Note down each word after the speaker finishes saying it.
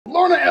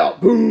Lorna L.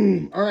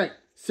 Boom. All right.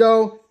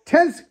 So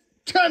 10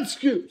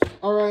 scoops.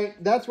 All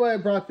right. That's why I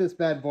brought this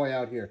bad boy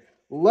out here.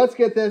 Let's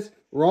get this.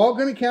 We're all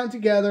going to count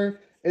together.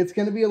 It's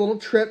going to be a little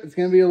trip. It's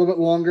going to be a little bit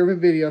longer of a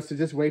video. So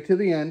just wait till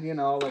the end, you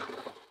know. Like,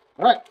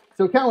 all right.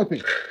 So count with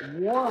me.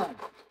 1,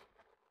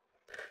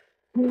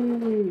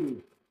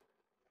 2,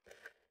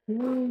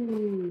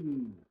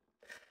 3,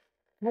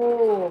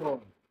 4,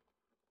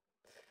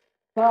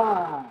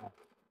 5,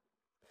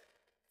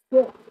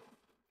 6,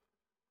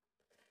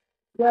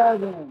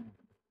 7,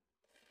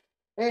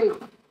 8,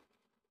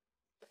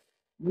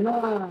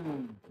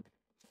 9,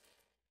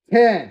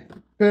 10.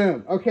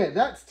 Boom. Okay,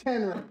 that's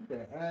 10 right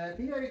there. I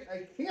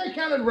think I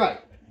counted right.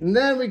 And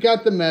then we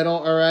got the metal.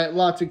 All right,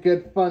 lots of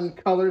good fun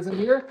colors in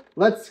here.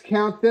 Let's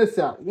count this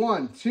out.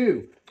 1,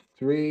 2,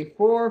 3,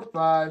 4,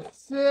 5,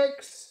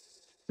 6,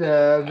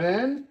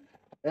 7,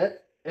 8.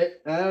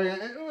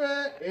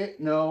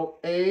 No,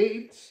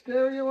 8.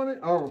 There you want it.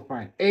 Oh, we're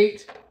fine.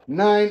 8,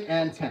 9,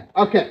 and 10.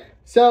 Okay,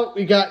 so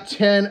we got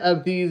 10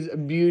 of these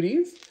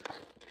beauties.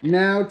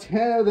 Now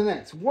 10 of the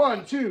next.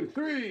 1, 2,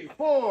 3,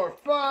 4,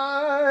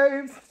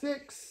 5,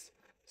 6,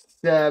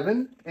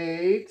 7,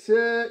 8.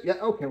 Yeah,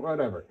 okay,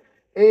 whatever.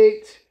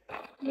 8.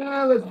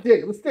 Now let's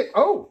dig. Let's dig.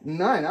 Oh,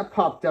 9. That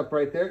popped up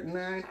right there.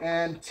 9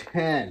 and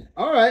 10.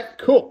 All right,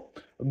 cool.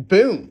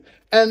 Boom.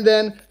 And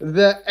then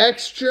the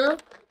extra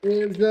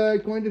is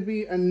going to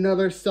be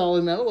another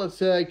solid metal. Let's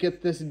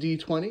get this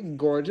D20.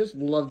 Gorgeous.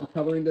 Love the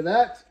coloring to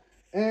that.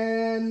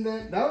 And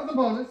that was the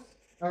bonus.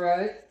 All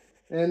right.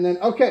 And then,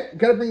 okay,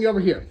 gotta bring you over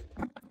here.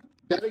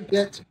 Gotta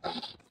get,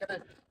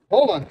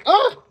 hold on.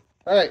 Oh!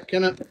 All right,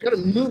 gotta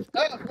move.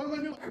 Oh, what am I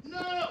doing? No!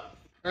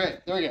 All right,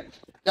 there we go.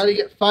 Gotta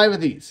get 5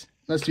 of these.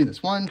 Let's do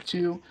this. 1,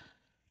 2,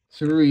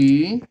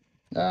 3.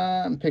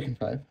 I'm picking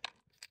 5.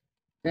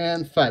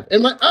 And 5.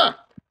 And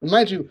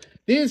mind you,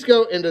 these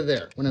go into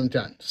there when I'm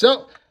done.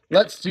 So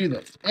let's do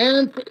this.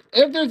 And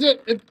if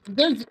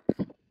there's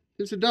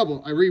a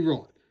double, I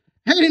re-roll it.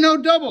 Hey, no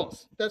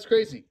doubles. That's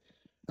crazy.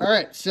 All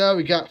right, so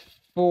we got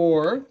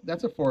 4.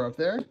 That's a 4 up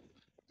there.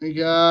 We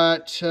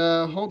got,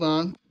 hold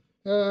on,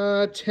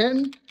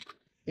 10,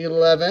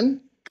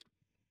 11,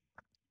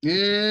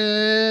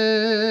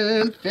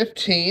 and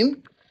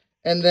 15,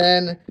 and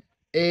then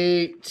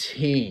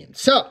 18.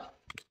 So,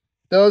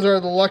 those are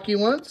the lucky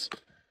ones.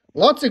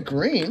 Lots of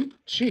green.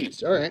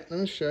 Jeez. All right, let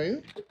me show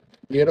you.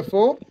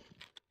 Beautiful.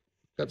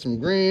 Got some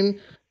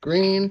green,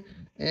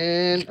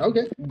 and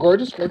okay,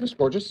 gorgeous, gorgeous,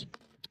 gorgeous.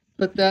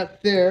 Put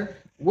that there.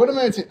 What am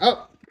I saying?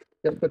 Oh,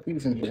 gotta put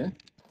these in here.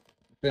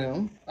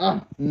 Boom.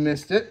 Ah,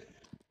 missed it.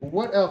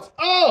 What else?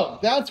 Oh,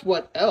 that's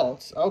what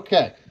else.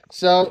 Okay,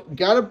 so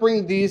gotta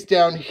bring these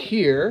down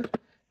here.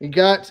 You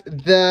got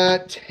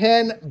the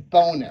 10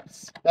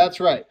 bonus. That's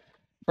right.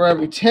 For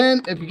every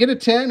 10, if you get a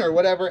 10 or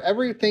whatever,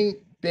 everything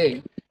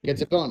big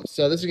gets a bonus.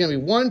 So this is gonna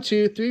be 1,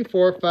 2, 3,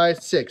 4, 5,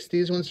 6.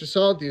 These ones are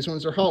solid. These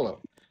ones are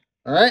hollow.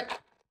 All right.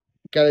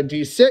 Got a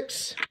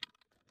D6.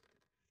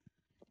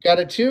 Got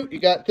a 2. You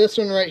got this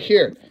one right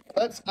here.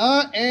 Let's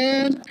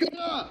and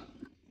go.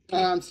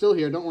 I'm still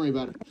here. Don't worry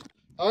about it.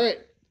 All right.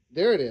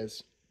 There it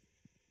is.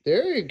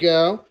 There you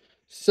go.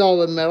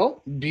 Solid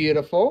metal.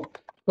 Beautiful.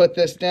 Put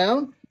this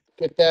down.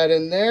 Put that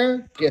in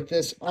there. Get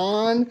this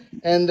on.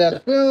 And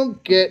then, boom,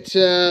 get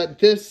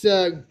this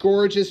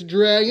gorgeous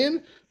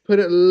dragon. Put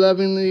it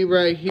lovingly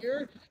right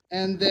here.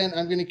 And then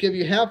I'm going to give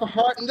you half a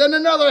heart and then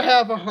another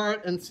half a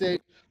heart and say,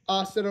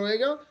 hasta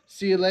luego.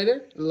 See you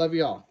later. Love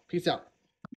you all. Peace out.